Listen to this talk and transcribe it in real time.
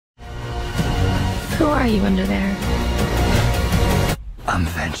Who are you under there? I'm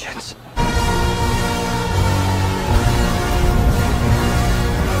vengeance.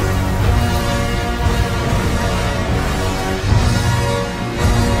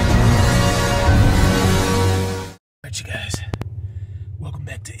 Alright, you guys. Welcome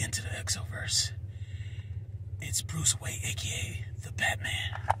back to Into the Excelverse. It's Bruce Wayne, aka the Batman.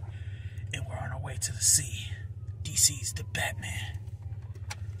 And we're on our way to the sea. DC's the Batman.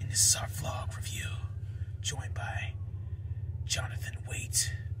 And this is our vlog review. Joined by Jonathan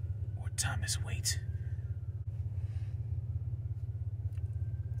Waite, or Thomas Waite.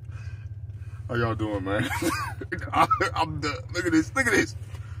 How y'all doing, man? I'm done. Look at this. Look at this.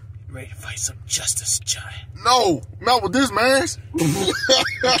 You ready to fight some justice, John? No, not with this mask.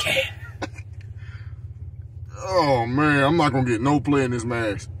 Okay. Oh man, I'm not gonna get no play in this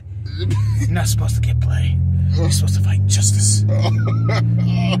mask. You're not supposed to get play. You're supposed to fight justice.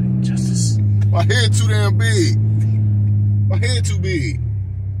 Justice. My head too damn big. My head too big.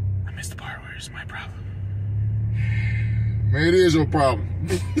 I missed the part where it's my problem. Man, it is your problem.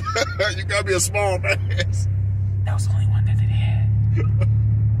 You gotta be a small mask. That was the only one that they had.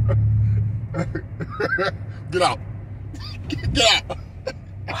 Get out. Get out.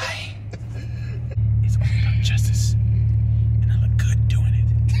 Why? It's all about justice. And I look good doing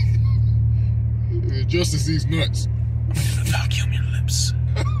it. Justice these nuts. I'm gonna do the vacuum lips.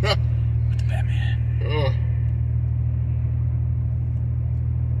 With the Batman.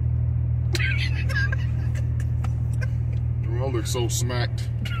 I look so smacked.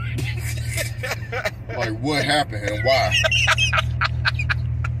 Like, what happened and why?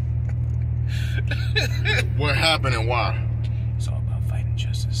 What happened and why? It's all about fighting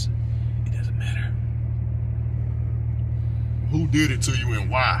justice. It doesn't matter. Who did it to you and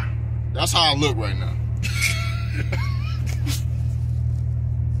why? That's how I look right now.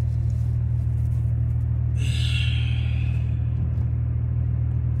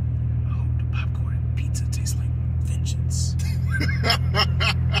 I hope the popcorn and pizza tastes like vengeance. I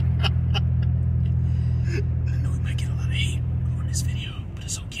know we might get a lot of hate on this video, but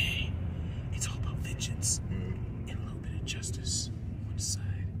it's okay. It's all about vengeance and a little bit of justice on the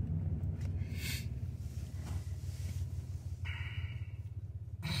side.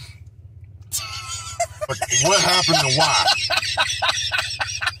 What happened and why?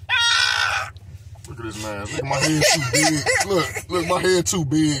 Look at this man. Look, my head too big. Look, my head too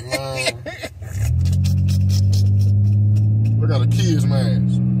big, man. I got a kid's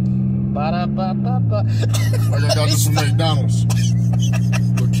mask. Ba-da-ba-ba-ba. Like I got this from McDonald's.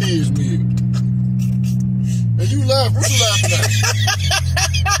 For kids meal. And you laugh. What you laughing at?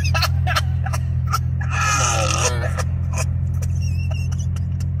 Come on, man.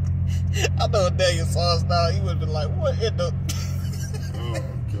 I know if Daniel saw us now, he would have been like, what in the... Oh,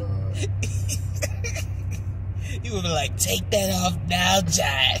 God. He would have been like, take that off now,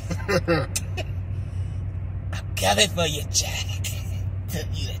 Jack. I'm coming for you, Jack. Tell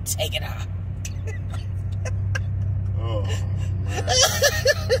you to take it off. Oh, man.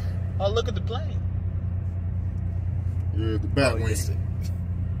 Oh, look at the plane. Yeah, the Batwing.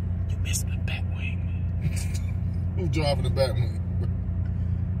 You missed the Batwing. Who's driving the Batwing?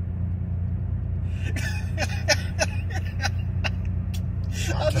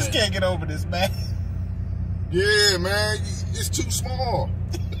 I just can't get over this, man. Yeah, man. It's too small.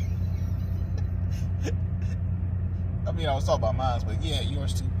 I mean, I was talking about mine, but yeah,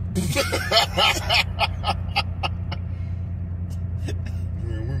 yours too.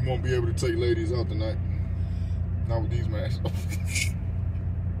 Man, we won't be able to take ladies out tonight. Not with these masks.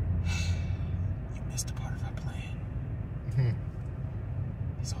 You missed a part of our plan.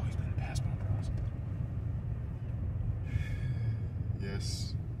 It's always been a passport process.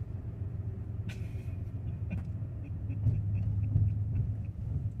 Yes.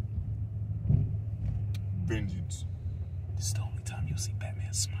 Vengeance. This is the only time you'll see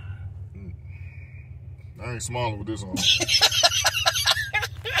Batman smile. I ain't smiling with this on.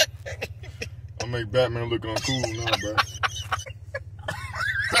 I make Batman look uncool now, bro.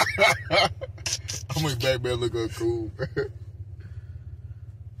 I make Batman look uncool.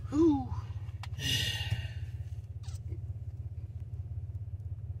 Whew.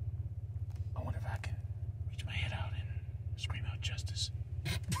 I wonder if I can reach my head out and scream out justice.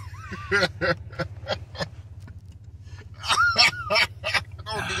 Don't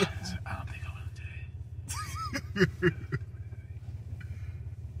do it. I don't think I will today.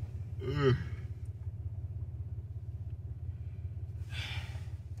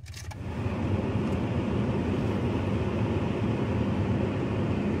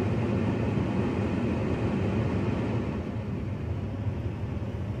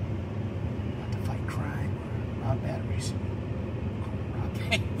 our batteries.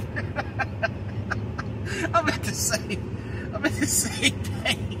 I meant to say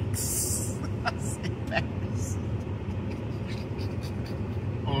thanks. I said thanks.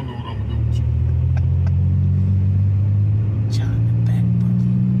 I don't know what I'm gonna do with you. John the back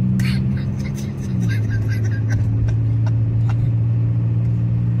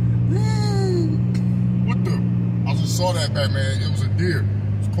What the? I just saw that, Batman. It was a deer. It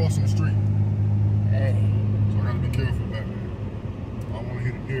was crossing the street. Hey. So I gotta be careful, Batman. I don't want to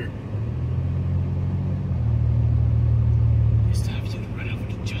hit a deer. It's time for you to run over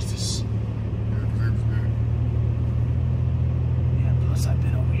to Justice. Yeah, because they was dead. Yeah, plus I've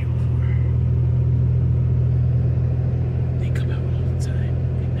been over here before. They come out all the time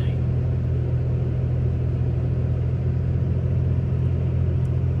at night.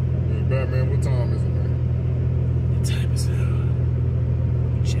 Yeah, Batman, what time is it, man? The time is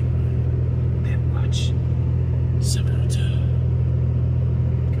check my watch. 7:02.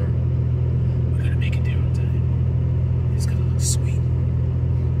 Okay. We're gonna make it there on time. It's gonna look sweet.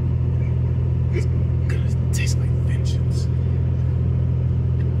 It's gonna taste like vengeance.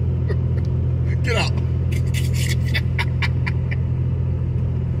 Get out.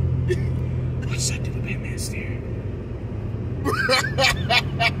 What should I do with Batman stare?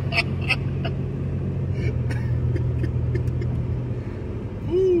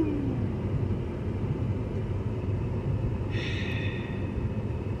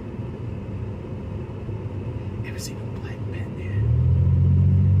 Ever seen a black Batman?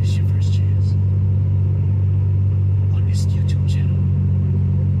 It's your first chance. On this YouTube channel.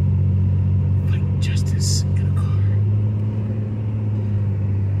 Fight justice in a car.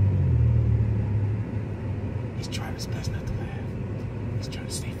 He's trying his best not to laugh. He's trying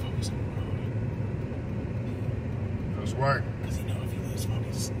to stay focused on the road. That's right. Because he knows if he loses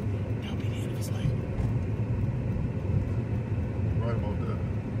focus, that'll be the end of his life. Right about that.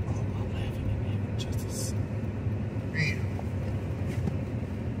 All while laughing and having justice. Man.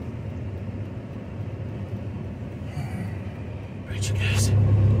 Alright, you guys,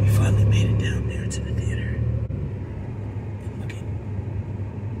 we finally made it down there to the theater. And look at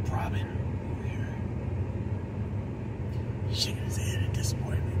Brobin over here. He's shaking his head in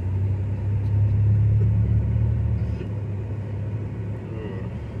disappointment.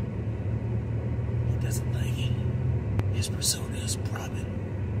 He doesn't like it. His persona is Brobin,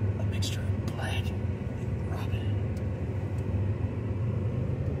 a mixture of black and Robin.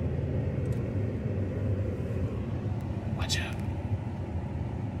 Watch out.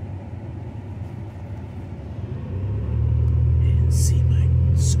 And see my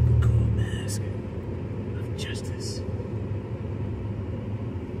super cool mask of justice.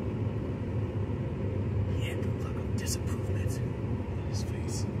 He had the look of disapproval in his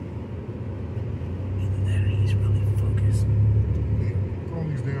face. Either that or he's really focused. Put on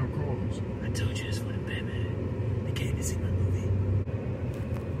these damn cars. I told you this for the Batman. They came to see my movie.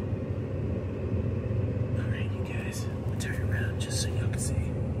 Alright, you guys. I'll turn around just so y'all can see.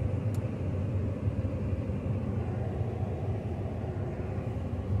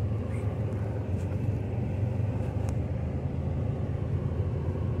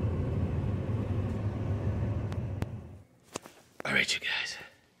 Alright, you guys.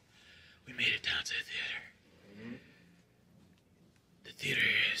 We made it down to the theater. The theater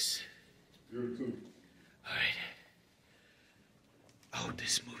is... Here too. Alright. I hope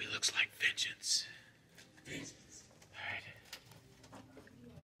this movie looks like vengeance. Alright.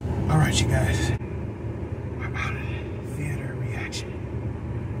 Alright, you guys. We're out of the theater reaction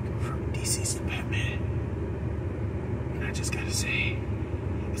from DC's The Batman. And I just gotta say,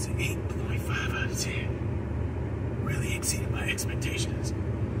 it's an 8.5 out of 10. Really exceeded my expectations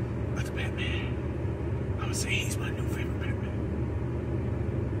of The Batman. I would say he's my new favorite Batman.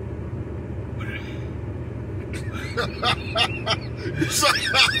 You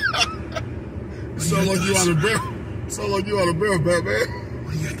sound like you out of breath. Sound like you out of breath, Batman.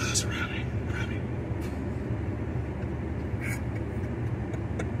 What are your thoughts around it, Robbie?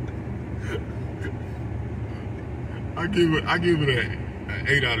 I give it an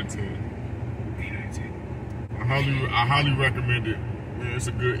 8 out of 10. 8 out of 10. I highly recommend it. Man, it's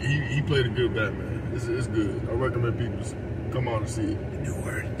a good. He played a good Batman. It's good. I recommend people come out and see it. The new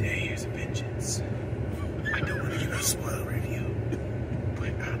word today is vengeance. I don't want to give a spoiler review,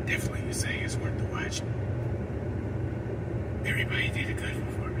 but I'll definitely say it's worth the watch. Everybody did a good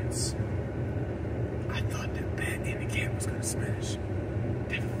performance. I thought that Bat in the Cat was gonna smash.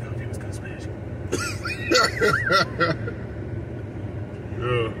 Definitely thought they was gonna smash.